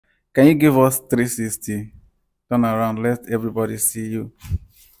Can you give us 360? Turn around, let everybody see you.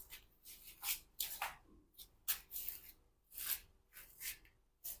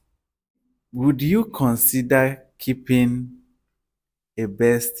 Would you consider keeping a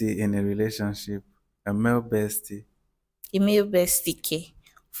bestie in a relationship? A male bestie? Email bestie K.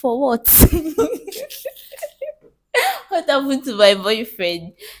 For what? What happened to my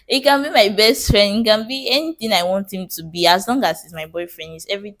boyfriend? He can be my best friend. He can be anything I want him to be. As long as he's my boyfriend, he's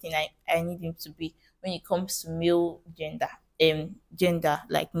everything I need him to be when it comes to male gender. Gender,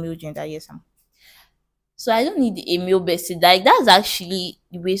 like male gender, yes. So I don't need a male bestie. Like that's actually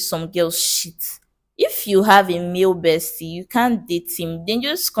the way some girls shit. If you have a male bestie, you can't date him. Then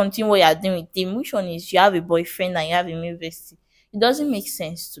just continue what you're doing with him. Which one is you have a boyfriend and you have a male bestie? It doesn't make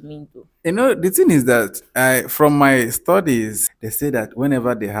sense to me though. The thing is that from my studies, they say that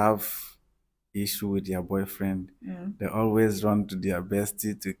whenever they have issue with their boyfriend, Mm. they always run to their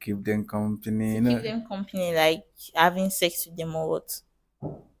bestie to keep them company. To keep them company, like having sex with them or what?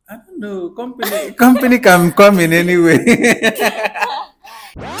 I don't know. Company can come in anyway.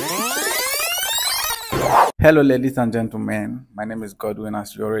 Hello, ladies and gentlemen. My name is Godwin,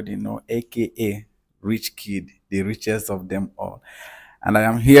 as you already know, aka Rich Kid, the richest of them all. And I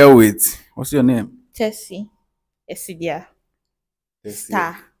am here with, what's your name? Tessie, Esidia, Tessie.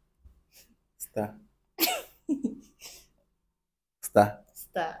 Star, Star. Star.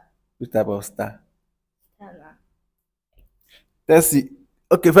 Star, Which type of star? Stana. Tessie.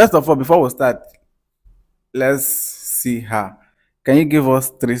 Okay, first of all, before we start, let's see her. Can you give us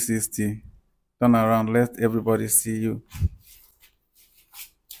 360? Turn around, let everybody see you.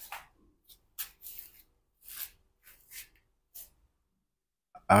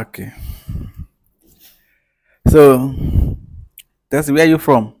 Okay. So, Tessie, where are you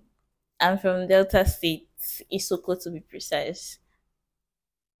from? I'm from Delta State, Isoko to be precise.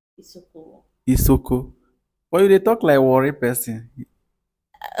 Isoko. Isoko. Why you they talk like worry person?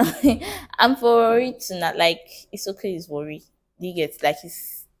 I'm for worry to not like Isoko is worry. Do you get like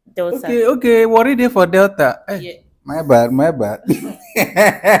it's Delta? Okay, okay, worry there for Delta. Hey, Yeah. my bad, my bad.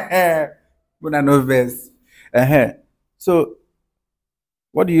 But I know best. Uh-huh. So,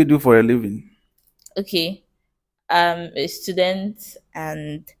 what do you do for a living? Okay. I'm a student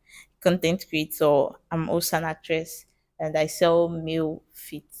and content creator. I'm also an actress and I sell male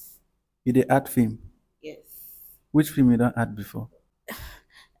fits. You the art film. Yes. Which film you don't act before?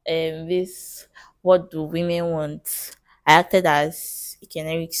 This what do women want? I acted as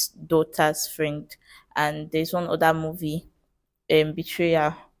Ikeneric's daughter's friend, and there's one other movie,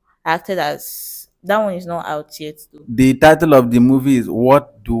 Betrayal. I acted as that one is not out yet though. The title of the movie is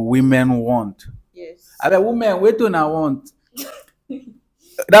What Do Women Want? Yes. I mean, women, wait till I want.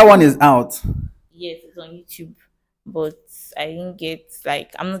 That one is out. Yes, it's on YouTube, but I didn't get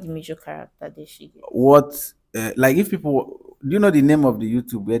like I'm not the major character. They should get What, like, if people, do you know the name of the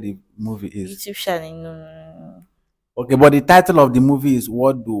YouTube where the movie is? YouTube channel. No, no, no, no. Okay, but the title of the movie is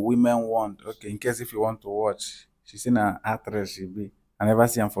What Do Women Want? Okay, in case if you want to watch, she's in an actress. She be. I never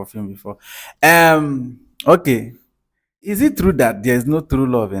seen her for film before. Okay. Is it true that there is no true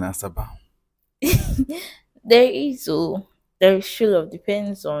love in Asaba? There is oh, there is true love.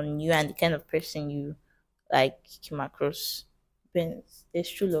 Depends on you and the kind of person you like came across. Depends. There's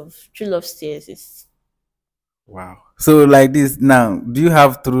true love. True love still exists. Wow. So like this now, do you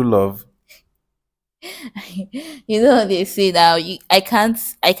have true love? You know they say now I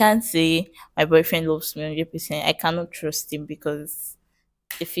can't say my boyfriend loves me 100%. I cannot trust him because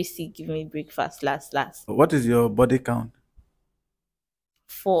if he still give me breakfast last What is your body count?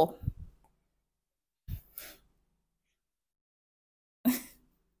 four.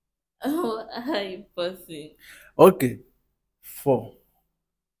 Oh, I pussy. Okay. 4.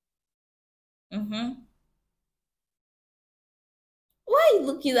 Mm-hmm. Why you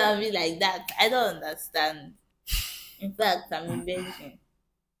looking at me like that? I don't understand. In fact, I'm inventing.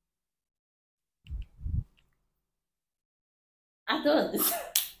 I don't understand.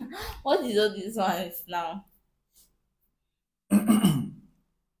 What is all these ones now?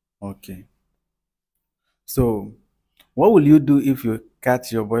 Okay. So, what will you do if you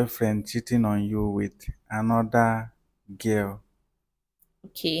catch your boyfriend cheating on you with another girl?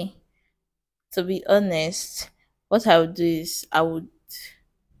 Okay. To be honest, what I would do is I would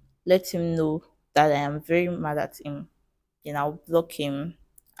let him know that I am very mad at him. Then I'll block him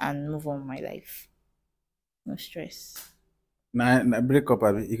and move on with my life. No stress. Nah, break up,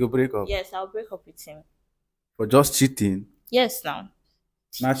 Abby. You go break up Yes, I'll break up with him. for just cheating. Yes, now.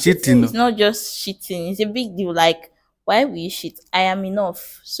 Now Cheating cheating. is not just cheating, it's a big deal. Like, why will you cheat? I am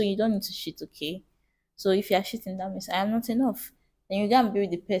enough. So you don't need to cheat, okay? So if you are cheating, that means I am not enough. then you go and be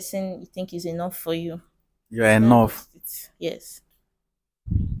with the person you think is enough for you. You're That's enough. just it. Yes.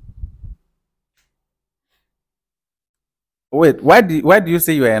 Wait, why do you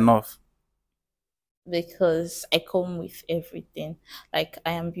say you're enough? Because I come with everything. Like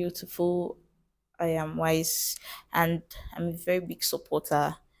I am beautiful, I am wise, and I'm a very big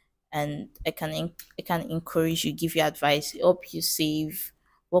supporter. And I can encourage you, give you advice, help you save,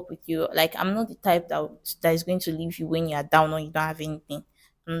 work with you. Like I'm not the type that is going to leave you when you are down or you don't have anything.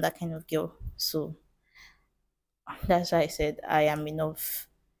 I'm not that kind of girl. So that's why I said I am enough,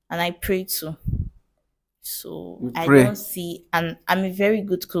 and I pray too. So You I pray. don't see, and I'm a very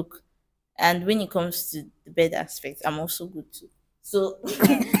good cook. And when it comes to the bed aspect, I'm also good too. So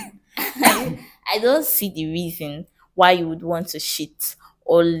I don't see the reason why you would want to shit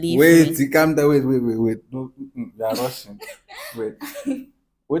or leave Wait, me. you calm down. Wait. No, you are rushing. Wait.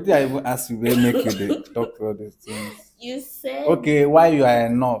 What did I even ask you? Where make you talk to all these things? You said Okay, why you are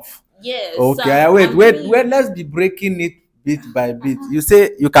enough? yes. So Okay, wait, I'm wait, giving wait. you Let's be breaking it bit by bit. You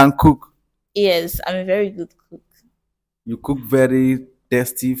say you can cook. yes. I'm a very good cook. You cook very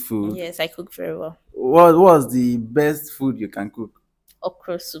tasty food. Yes, I cook very well. What was the best food you can cook?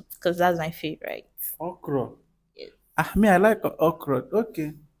 Okra soup because that's my favorite. Okra. Yes. Me, I like okra.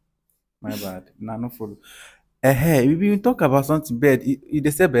 Okay, my bad. Nah, no follow. Hey, we talk about something bed.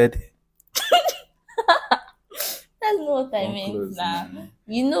 You say bed. That's not what I Come meant close, now. man.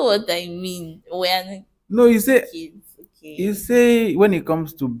 You know what I mean. We're No, you say kids. you Okay. say when it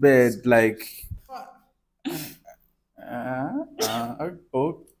comes to bed, like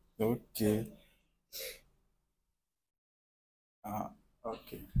oh, okay. Uh,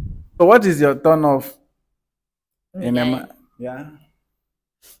 okay. So what is your turn off in a Guy, yeah?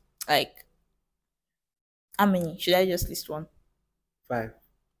 like how many? Should I just list one? Five.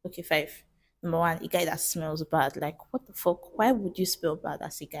 Okay, five. Number one, a guy that smells bad. Like, what the fuck? Why would you smell bad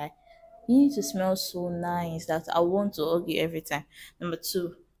as a guy? You need to smell so nice that I want to hug you every time. Number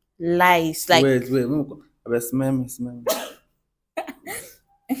two, lies. Like, Wait. But smell me.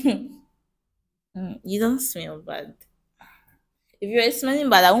 you don't smell bad. If you're smelling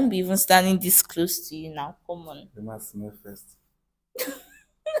bad, I won't be even standing this close to you now. Come on. You must smell first.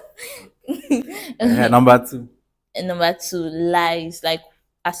 Okay. Number two. And number two, lies. Like,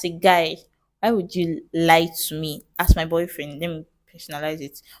 as a guy, why would you lie to me as my boyfriend? Let me personalize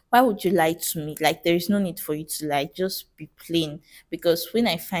it. Why would you lie to me? Like, there is no need for you to lie. Just be plain. Because when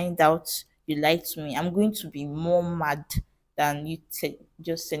I find out you lied to me, I'm going to be more mad than you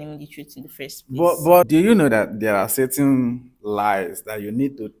just telling me the truth in the first place. But do you know that there are certain lies that you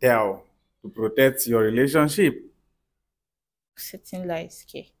need to tell to protect your relationship? Certain lies,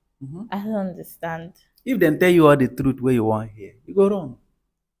 okay. Mhm. I don't understand. If they tell you all the truth where you want here, you go wrong.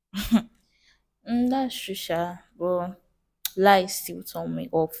 That's true, Sha. But lies still turn me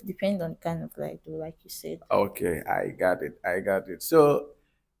off, depending on the kind of lie, though, like you said. Okay, I got it. So,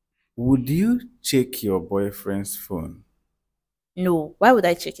 would you check your boyfriend's phone? No, why would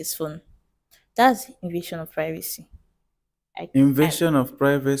I check his phone? That's invasion of privacy. I Invasion of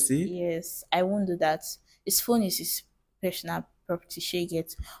privacy? yes, I won't do that. His phone is his personal property. She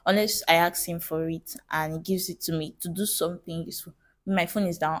gets unless I ask him for it and he gives it to me to do something useful. My phone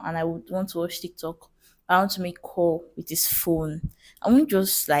is down and I would want to watch TikTok. I want to make call with his phone. I won't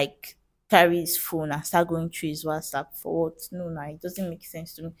just like carry his phone and start going through his WhatsApp for what? No, no, it doesn't make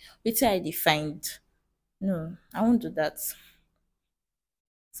sense to me. Wait till I defined. No, I won't do that.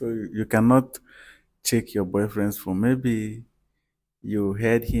 So you cannot check your boyfriend's phone. Maybe you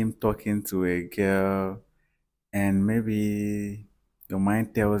heard him talking to a girl, and maybe your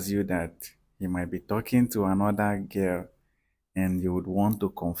mind tells you that he might be talking to another girl, and you would want to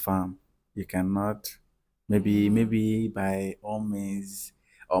confirm. You cannot. Maybe by all means,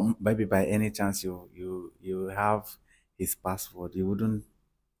 or maybe by any chance you have his password. You wouldn't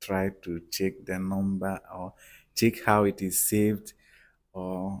try to check the number or check how it is saved,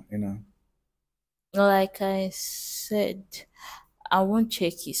 or Like I said, I won't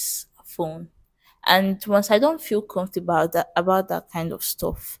check his phone. And once I don't feel comfortable about that kind of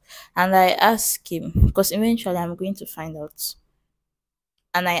stuff, and I ask him because eventually I'm going to find out,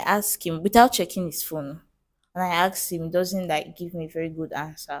 and I ask him without checking his phone, and I ask him, he doesn't like give me a very good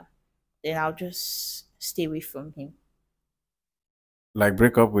answer, then I'll just stay away from him. like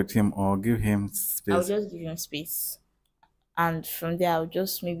break up with him or give him I'll space. just give him space, and from there I'll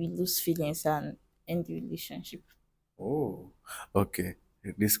just maybe lose feelings and end the relationship. Oh, okay.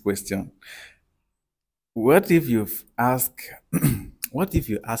 This question. What if you've asked, what if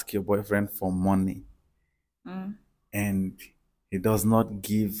you ask your boyfriend for money Mm. and he does not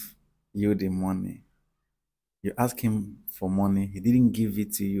give you the money? You ask him for money, he didn't give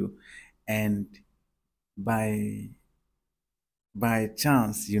it to you, and by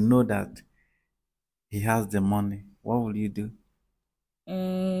chance you know that he has the money. What will you do?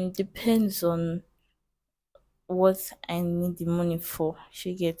 Depends on what I need the money for.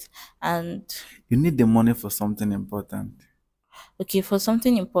 She gets and You need the money for something important. okay for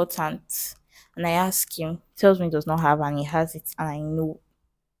something important, and I ask him, tells me he does not have, and he has it, and I know.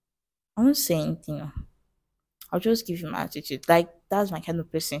 I won't say anything. No. I'll just give him attitude. Like that's my kind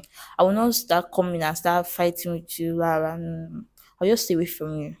of person. I will not start coming and start fighting with you, and I'll just stay away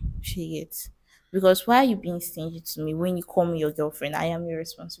from you. She gets because why are you being stingy to me when you call me your girlfriend? I am your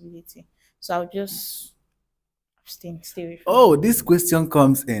responsibility. So I'll just stay away from Oh, you. this question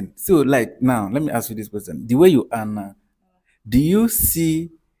comes in. So, like now, let me ask you this question: the way you are now, do you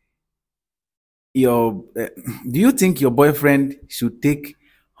see your? Do you think your boyfriend should take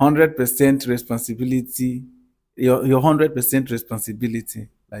 100% responsibility? Your 100% responsibility.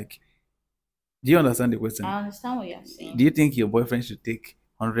 Like, do you understand the question? I understand what you're Do saying. you think your boyfriend should take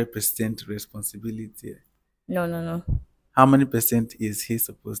 100% responsibility? No, no, no. How many percent is he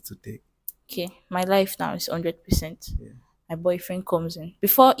supposed to take? Okay, my life now is 100%. Yeah. My boyfriend comes in.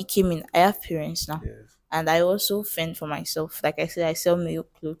 Before he came in, I have parents now, Yes. and I also fend for myself. Like I said, I sell male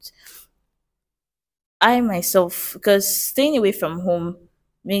clothes. I myself, because staying away from home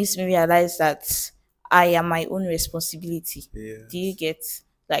makes me realize that I am my own responsibility. Do you Yes. get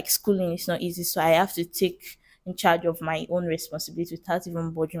like schooling is not easy, so I have to take in charge of my own responsibility without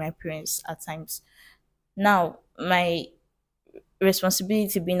even bothering my parents at times. Now, my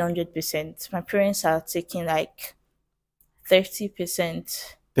responsibility being 100%, my parents are taking like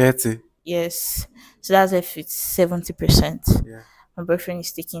 30%. 30. Yes, so that's if it's 70%. Yeah. My boyfriend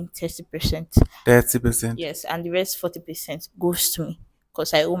is taking 30%. 30%. Yes, and the rest 40% goes to me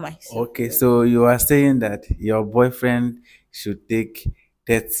because I owe myself. Okay, so you are saying that your boyfriend should take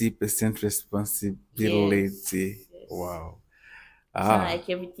 30% Yes, responsibility. yes. Wow. It's not Ah. like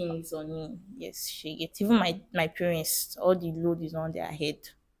everything is on me. Yes, she gets even my parents. All the load is on their head.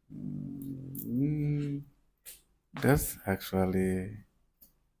 Mm, that's actually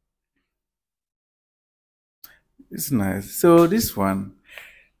it's nice. So this one,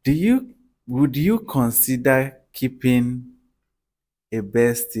 do you would you consider keeping a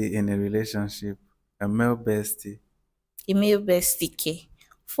bestie in a relationship, a male bestie? Email bestie K.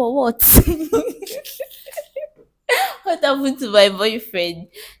 For what? What happened to my boyfriend?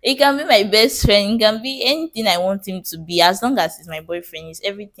 He can be my best friend. He can be anything I want him to be. As long as he's my boyfriend, he's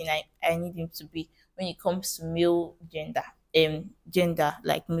everything I need him to be when it comes to male gender. Gender,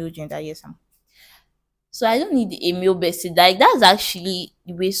 like male gender, yes. So I don't need a male bestie. Like that's actually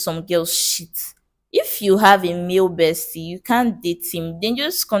the way some girls shit. If you have a male bestie, you can't date him. Then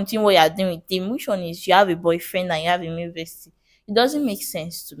just continue what you're doing with him. Which one is you have a boyfriend and you have a male bestie? It doesn't make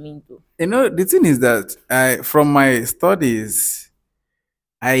sense to me though. You know, the thing is that from my studies,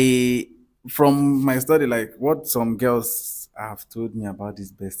 I from my study, like what some girls have told me about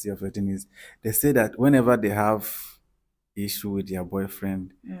this bestie of a thing is they say that whenever they have issue with their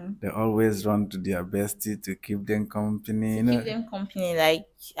boyfriend, they always run to their bestie to keep them company. To You know, keep them company, like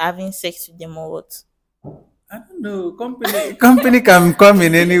having sex with them or what? I don't know. Company can come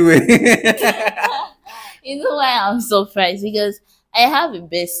in anyway. You know why I'm surprised? Because I have a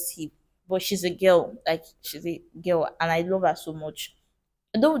bestie, but she's a girl. Like she's a girl, and I love her so much.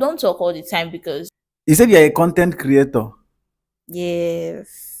 Don't talk all the time because You said you're a content creator.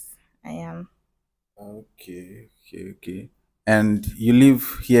 yes, I am. Okay. And you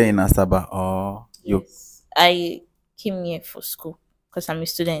live here in Asaba, or you? Yes, I came here for school because I'm a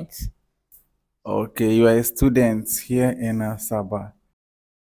student. Okay, you are a student here in Asaba.